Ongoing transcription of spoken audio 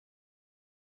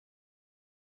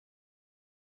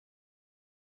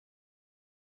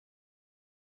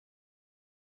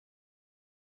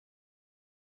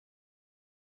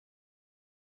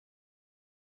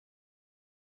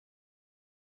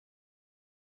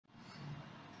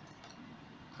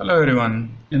Hello everyone.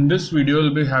 In this video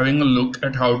we'll be having a look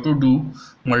at how to do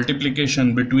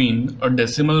multiplication between a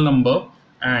decimal number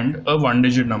and a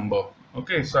one-digit number.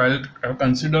 Okay, so I've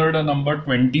considered a number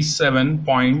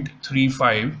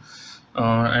 27.35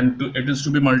 and it is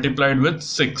to be multiplied with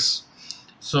 6.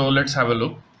 So let's have a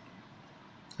look.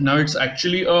 Now it's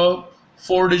actually a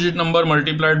 4-digit number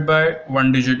multiplied by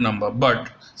 1-digit number, but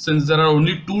since there are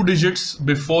only 2 digits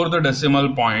before the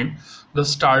decimal point, the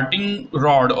starting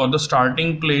rod or the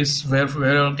starting place where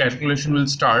a calculation will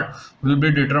start will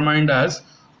be determined as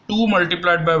 2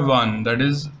 multiplied by 1, that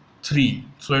is 3.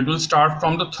 So it will start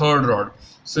from the third rod.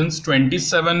 Since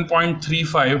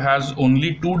 27.35 has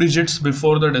only 2 digits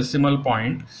before the decimal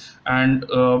point, and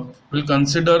we'll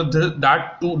consider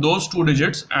those 2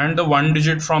 digits and the 1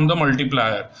 digit from the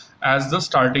multiplier as the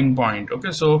starting point.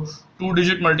 Okay, so 2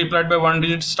 digit multiplied by 1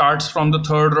 digit starts from the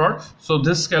third rod, so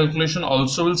this calculation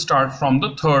also will start from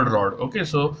the third rod. Okay,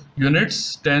 so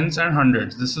units, tens and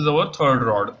hundreds, this is our third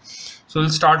rod, so we'll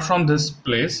start from this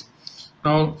place.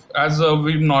 Now as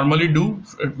we normally do,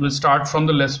 it will start from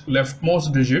the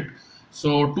leftmost digit.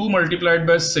 So 2 multiplied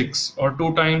by 6 or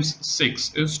 2 times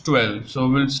 6 is 12. So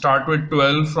we'll start with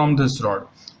 12 from this rod.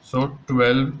 So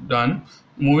 12 done.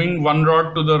 Moving one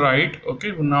rod to the right.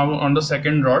 Okay, now on the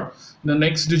second rod, the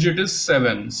next digit is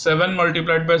 7. 7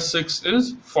 multiplied by 6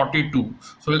 is 42.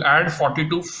 So we'll add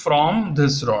 42 from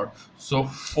this rod. So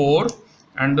 4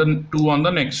 and then 2 on the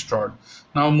next rod.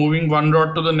 Now moving one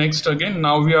rod to the next again.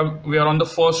 Now we are on the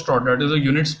first rod, that is a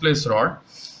units place rod,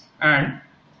 and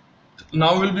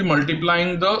now we'll be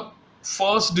multiplying the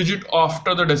first digit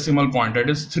after the decimal point, that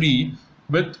is 3,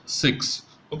 with 6.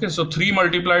 Okay, so 3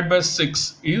 multiplied by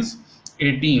 6 is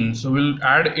 18. So we'll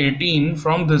add 18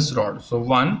 from this rod. So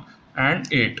 1 and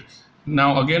 8.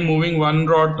 Now again moving one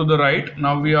rod to the right.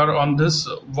 Now we are on this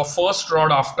first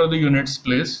rod after the units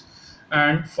place,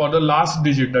 and for the last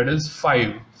digit, that is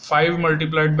 5. 5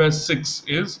 multiplied by 6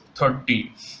 is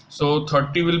 30. So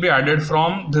 30 will be added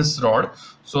from this rod.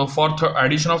 So for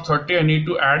addition of 30, I need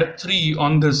to add 3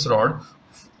 on this rod.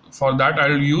 For that I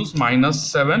will use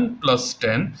 -7 plus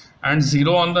 10 and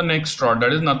 0 on the next rod.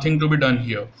 That is nothing to be done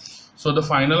here. So the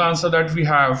final answer that we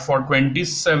have for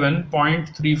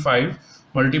 27.35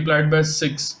 multiplied by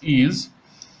 6 is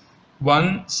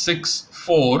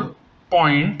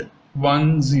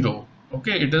 164.10.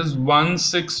 Okay, it is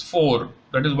 164,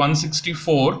 that is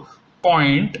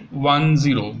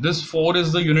 164.10. This 4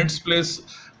 is the units place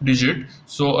digit,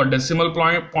 so a decimal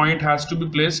point has to be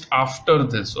placed after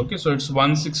this. Okay, so it's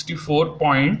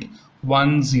 164.10.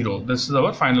 This is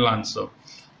our final answer.